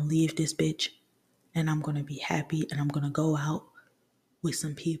I'm going to leave this bitch and I'm going to be happy, and I'm going to go out with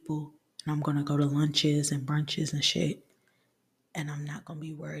some people, and I'm going to go to lunches and brunches and shit, and I'm not going to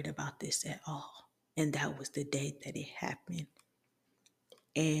be worried about this at all. And that was the day that it happened.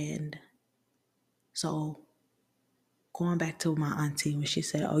 And so going back to my auntie when she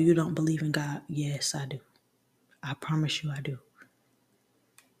said, "Oh, you don't believe in God?" Yes, I do. I promise you I do.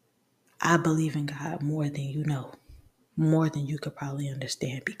 I believe in God more than you know, more than you could probably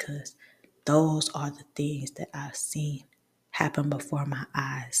understand, because those are the things that I've seen happen before my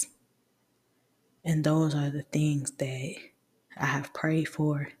eyes. And those are the things that I have prayed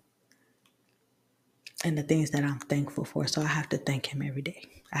for and the things that I'm thankful for. So I have to thank him every day.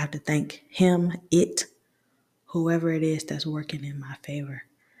 I have to thank him, whoever it is that's working in my favor.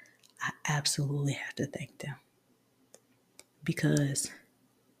 I absolutely have to thank them, because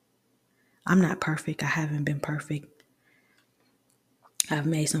I'm not perfect. I haven't been perfect. I've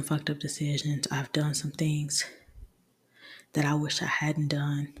made some fucked up decisions. I've done some things that I wish I hadn't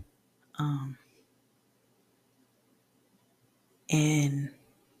done. And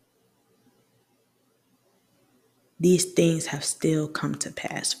these things have still come to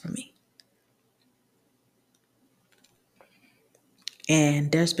pass for me.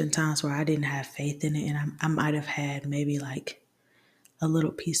 And there's been times where I didn't have faith in it, and I might have had maybe like a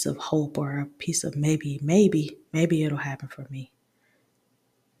little piece of hope or a piece of maybe it'll happen for me.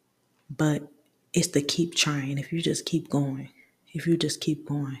 But it's to keep trying. If you just keep going, if you just keep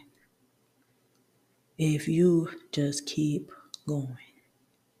going, if you just keep going,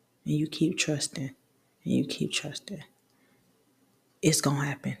 and you keep trusting, and you keep trusting, it's going to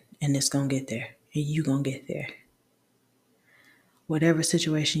happen, and it's going to get there, and you going to get there. Whatever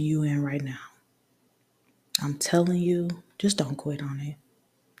situation you in right now, I'm telling you, just don't quit on it.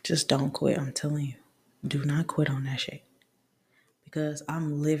 Just don't quit. I'm telling you, do not quit on that shit. Because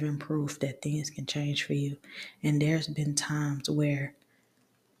I'm living proof that things can change for you. And there's been times where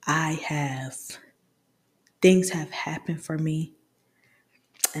things have happened for me,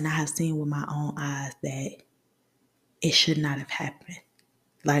 and I have seen with my own eyes that it should not have happened.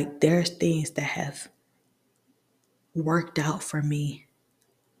 Like, there's things that have worked out for me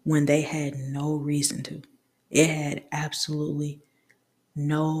when they had no reason to. It had absolutely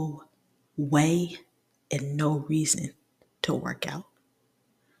no way and no reason to work out.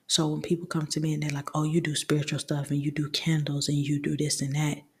 So when people come to me and they're like, "Oh, you do spiritual stuff and you do candles and you do this and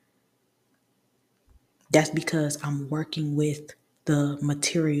that," that's because I'm working with the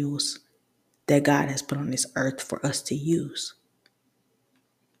materials that God has put on this earth for us to use.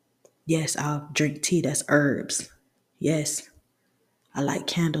 Yes, I'll drink tea, that's herbs. Yes, I like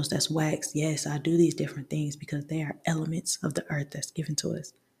candles, that's wax. Yes, I do these different things because they are elements of the earth that's given to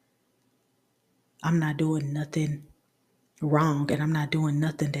us. I'm not doing nothing wrong, and I'm not doing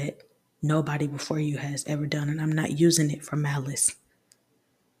nothing that nobody before you has ever done, and I'm not using it for malice.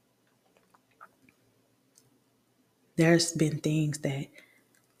 There's been things that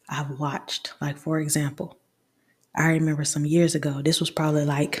I've watched. Like, for example, I remember some years ago, this was probably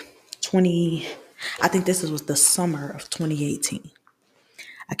like I think this was the summer of 2018.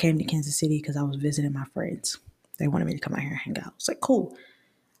 I came to Kansas City because I was visiting my friends. They wanted me to come out here and hang out. It's like, cool.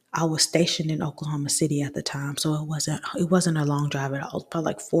 I was stationed in Oklahoma City at the time, so it wasn't a long drive at all. It was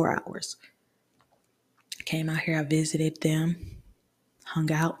probably like 4 hours. I came out here, I visited them,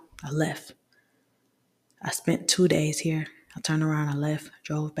 hung out, I left. I spent 2 days here. I turned around, I left,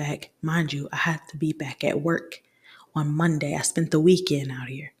 drove back. Mind you, I had to be back at work on Monday. I spent the weekend out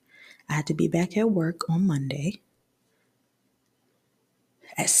here. I had to be back at work on Monday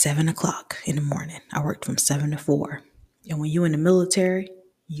at 7 o'clock in the morning. I worked from 7 to 4. And when you're in the military,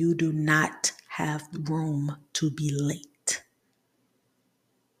 you do not have room to be late.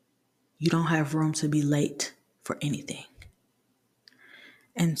 You don't have room to be late for anything.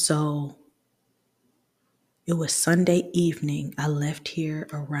 And so it was Sunday evening. I left here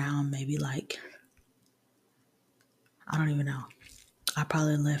around maybe like, I don't even know. I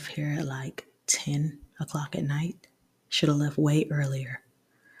probably left here at like 10 o'clock at night. Should have left way earlier.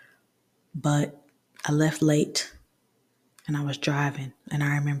 But I left late and I was driving, and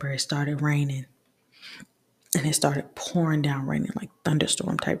I remember it started raining, and it started pouring down raining, like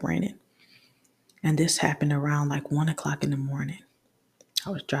thunderstorm type raining. And this happened around like 1 o'clock in the morning. I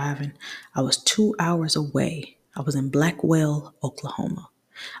was driving. I was 2 hours away. I was in Blackwell, Oklahoma.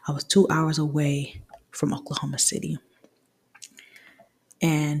 I was 2 hours away from Oklahoma City.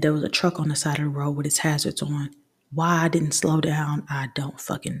 And there was a truck on the side of the road with its hazards on. Why I didn't slow down, I don't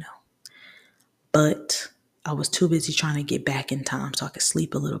fucking know. But I was too busy trying to get back in time so I could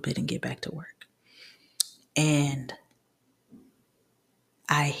sleep a little bit and get back to work. And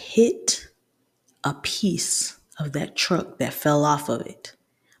I hit a piece of that truck that fell off of it,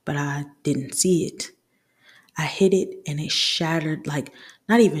 but I didn't see it. I hit it and it shattered, like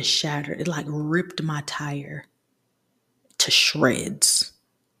not even shattered, it like ripped my tire to shreds.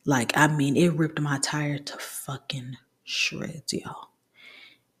 Like, I mean, it ripped my tire to fucking shreds, y'all.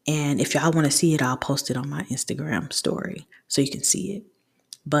 And if y'all want to see it, I'll post it on my Instagram story so you can see it.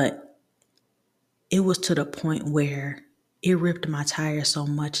 But it was to the point where it ripped my tire so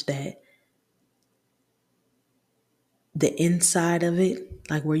much that the inside of it,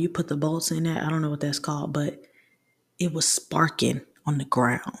 like where you put the bolts in at, I don't know what that's called, but it was sparking on the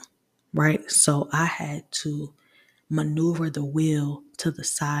ground, right? So I had to maneuver the wheel to the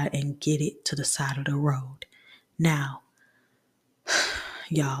side and get it to the side of the road. Now,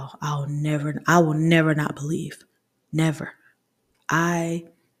 y'all, I will never not believe. Never. I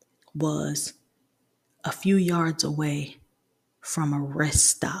was a few yards away from a rest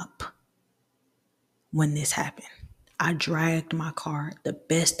stop when this happened. I dragged my car the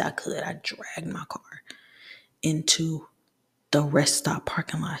best I could. I dragged my car into the rest stop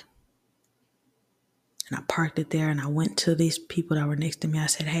parking lot. And I parked it there and I went to these people that were next to me. I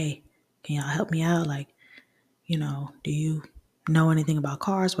said, hey, can y'all help me out? Like, do you know anything about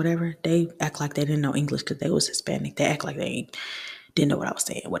cars, whatever? They act like they didn't know English because they was Hispanic. They act like they didn't know what I was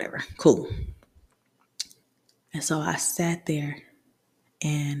saying, whatever. Cool. And so I sat there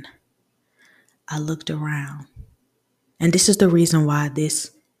and I looked around. And this is the reason why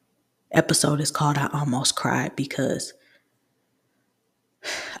this episode is called I Almost Cried, because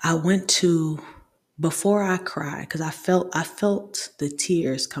I went to, before I cried, because I felt the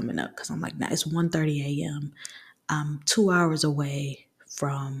tears coming up, because I'm like, now it's 1:30 a.m. I'm 2 hours away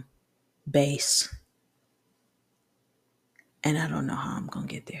from base and I don't know how I'm going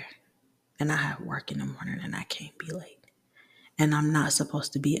to get there. And I have work in the morning and I can't be late. And I'm not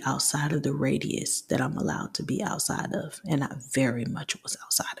supposed to be outside of the radius that I'm allowed to be outside of. And I very much was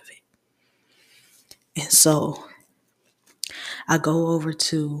outside of it. And so I go over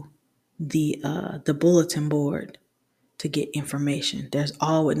to the bulletin board to get information. There's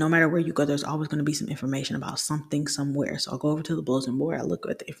always, no matter where you go, there's always going to be some information about something somewhere. So I'll go over to the bulletin board. I look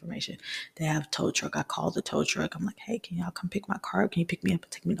at the information. They have a tow truck. I call the tow truck. I'm like, hey, can y'all come pick my car up? Can you pick me up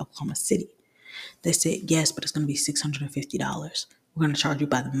and take me to Oklahoma City? They said, yes, but it's going to be $650. We're going to charge you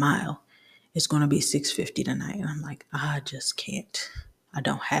by the mile. It's going to be $650 tonight. And I'm like, I just can't. I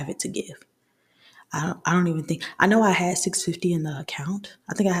don't have it to give. I don't even think, I know I had $650 in the account.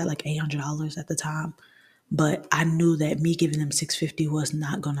 I think I had like $800 at the time. But I knew that me giving them $650 was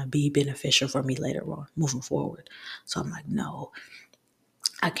not going to be beneficial for me later on, moving forward. So I'm like, no,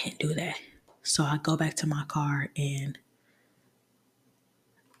 I can't do that. So I go back to my car and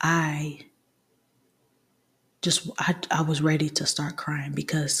I was ready to start crying,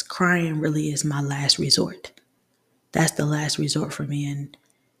 because crying really is my last resort. That's the last resort for me.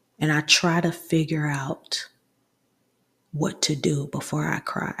 And I try to figure out what to do before I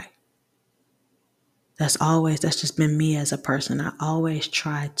cry. That's just been me as a person. I always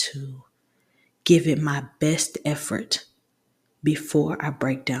try to give it my best effort before I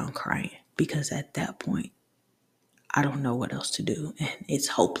break down crying, because at that point, I don't know what else to do and it's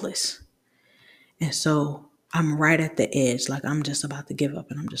hopeless. And so I'm right at the edge, like I'm just about to give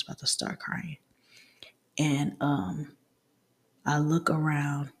up and I'm just about to start crying. And I look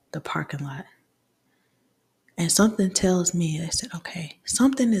around the parking lot and something tells me, I said, okay,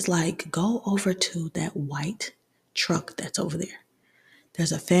 something is like, go over to that white truck that's over there.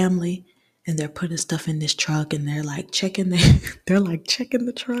 There's a family and they're putting stuff in this truck and they're like checking the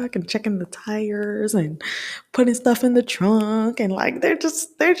truck and checking the tires and putting stuff in the trunk, and like they're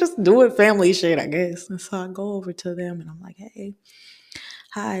just doing family shit, I guess. And so I go over to them and I'm like, hey,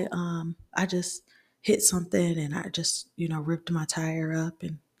 hi, I just hit something and I just, ripped my tire up,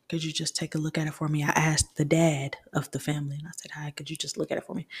 and could you just take a look at it for me? I asked the dad of the family and I said, hi, could you just look at it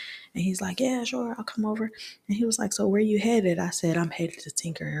for me? And he's like, yeah, sure, I'll come over. And he was like, so where you headed? I said, I'm headed to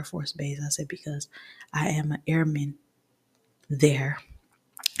Tinker Air Force Base. I said, because I am an airman there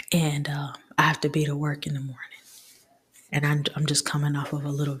and I have to be to work in the morning. And I'm just coming off of a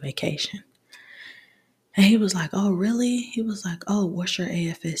little vacation. And he was like, oh, really? He was like, oh, what's your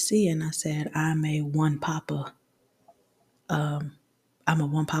AFSC? And I said, I'm a one papa. I'm a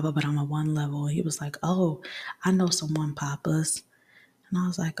one papa, but I'm a one level. And he was like, oh, I know some one papas. And I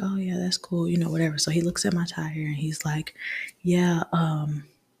was like, oh, yeah, that's cool, whatever. So he looks at my tire and he's like, yeah,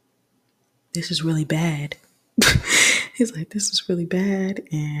 this is really bad. He's like, this is really bad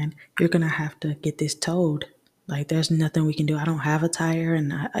and you're going to have to get this towed. Like, there's nothing we can do. I don't have a tire,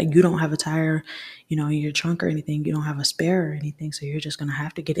 and you don't have a tire, in your trunk or anything. You don't have a spare or anything, so you're just gonna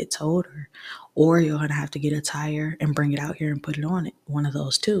have to get it towed, or you're gonna have to get a tire and bring it out here and put it on it. One of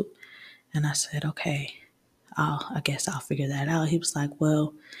those two. And I said, okay, I guess I'll figure that out. He was like,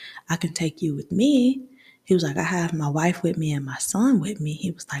 well, I can take you with me. He was like, I have my wife with me and my son with me.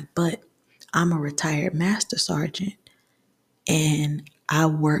 He was like, but I'm a retired master sergeant and I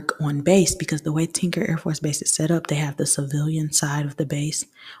work on base, because the way Tinker Air Force Base is set up, they have the civilian side of the base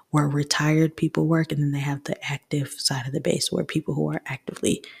where retired people work, and then they have the active side of the base where people who are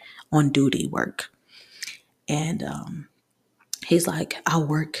actively on duty work. And he's like, I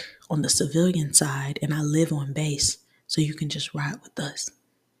work on the civilian side and I live on base, so you can just ride with us.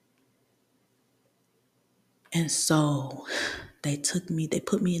 And so they put me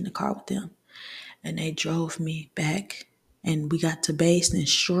in the car with them, and they drove me back, and we got to base, and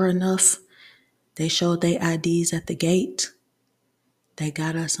sure enough, they showed their IDs at the gate. They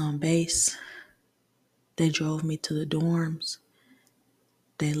got us on base. They drove me to the dorms.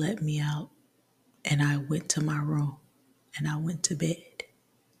 They let me out, and I went to my room and I went to bed.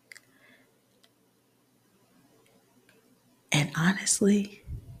 And honestly,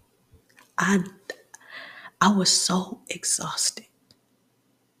 I was so exhausted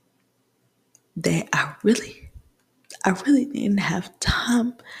that I really didn't have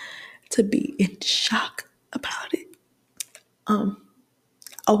time to be in shock about it. I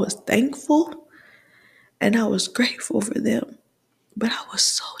was thankful and I was grateful for them, but I was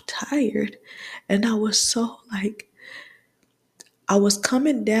so tired, and I was so I was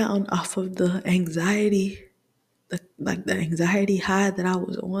coming down off of the anxiety, the anxiety high that I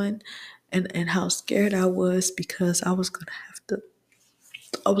was on, and how scared I was, because I was gonna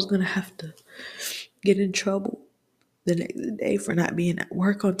have to get in trouble the next day for not being at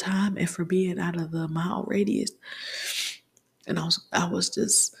work on time and for being out of the mile radius. And I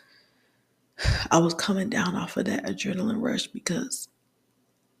was coming down off of that adrenaline rush, because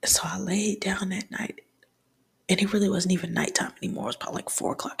so I laid down that night, and it really wasn't even nighttime anymore. It was probably like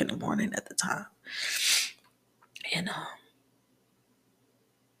 4 o'clock in the morning at the time. And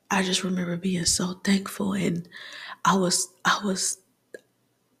I just remember being so thankful, and I was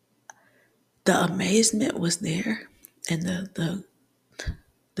the amazement was there, and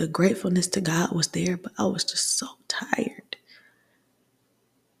the gratefulness to God was there, but I was just so tired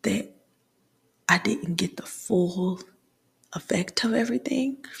that I didn't get the full effect of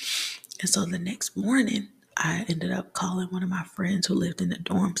everything. And so the next morning, I ended up calling one of my friends who lived in the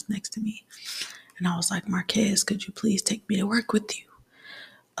dorms next to me. And I was like, Marquez, could you please take me to work with you?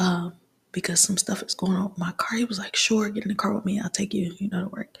 Because some stuff is going on with my car. He was like, sure, get in the car with me. I'll take you, to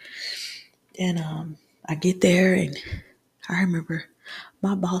work. And I get there, and I remember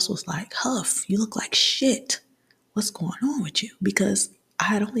my boss was like, Huff, you look like shit. What's going on with you? Because I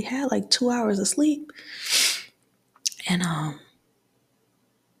had only had like 2 hours of sleep. And I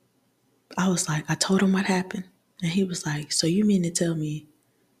told him what happened. And he was like, so you mean to tell me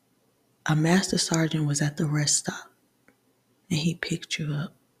a master sergeant was at the rest stop and he picked you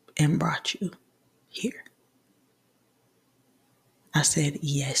up and brought you here? I said,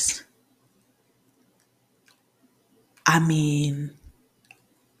 yes. I mean,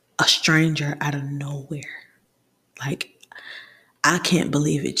 a stranger out of nowhere. Like, I can't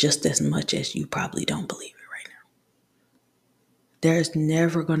believe it just as much as you probably don't believe it right now. There's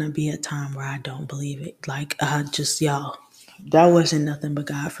never going to be a time where I don't believe it. Like, y'all, that wasn't nothing but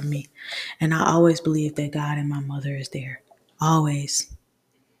God for me. And I always believe that God and my mother is there. Always.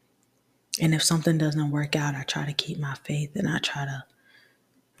 And if something doesn't work out, I try to keep my faith, and I try to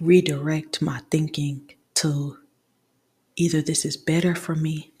redirect my thinking to either this is better for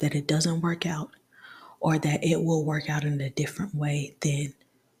me that it doesn't work out, or that it will work out in a different way than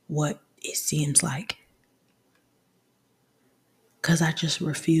what it seems like. Because I just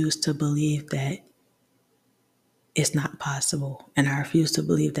refuse to believe that it's not possible. And I refuse to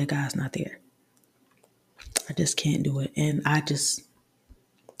believe that God's not there. I just can't do it. And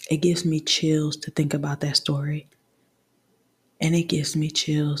it gives me chills to think about that story. And it gives me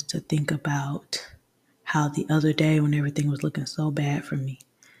chills to think about how the other day, when everything was looking so bad for me,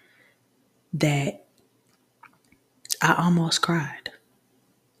 that I almost cried.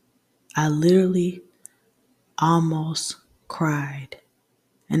 I literally almost cried.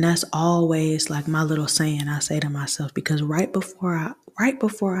 And that's always like my little saying I say to myself, because right before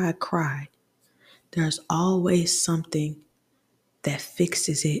I cry, there's always something that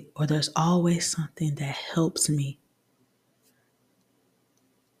fixes it, or there's always something that helps me.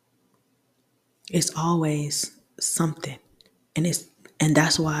 It's always something. And And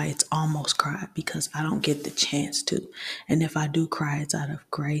that's why it's almost cried, because I don't get the chance to. And if I do cry, it's out of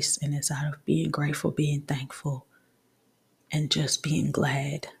grace and it's out of being grateful, being thankful, and just being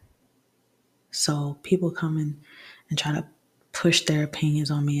glad. So people come in and try to push their opinions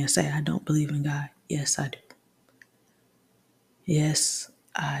on me and say, I don't believe in God. Yes, I do. Yes,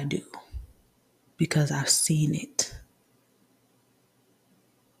 I do. Because I've seen it.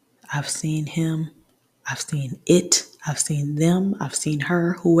 I've seen him. I've seen it. I've seen them. I've seen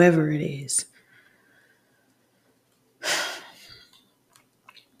her, whoever it is.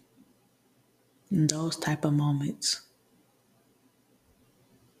 In those type of moments.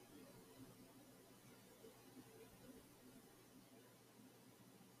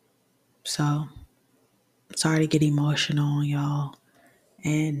 So, sorry to get emotional on y'all.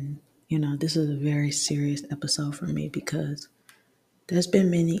 And, this is a very serious episode for me because there's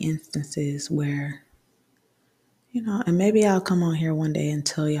been many instances where, and maybe I'll come on here one day and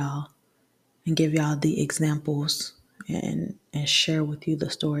tell y'all and give y'all the examples and share with you the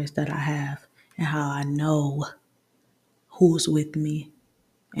stories that I have and how I know who's with me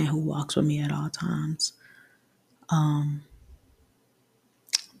and who walks with me at all times.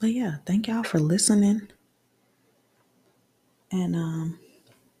 But yeah, thank y'all for listening. And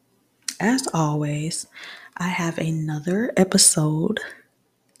as always, I have another episode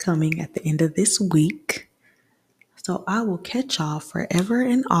coming at the end of this week. So I will catch y'all forever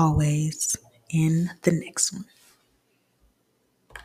and always in the next one.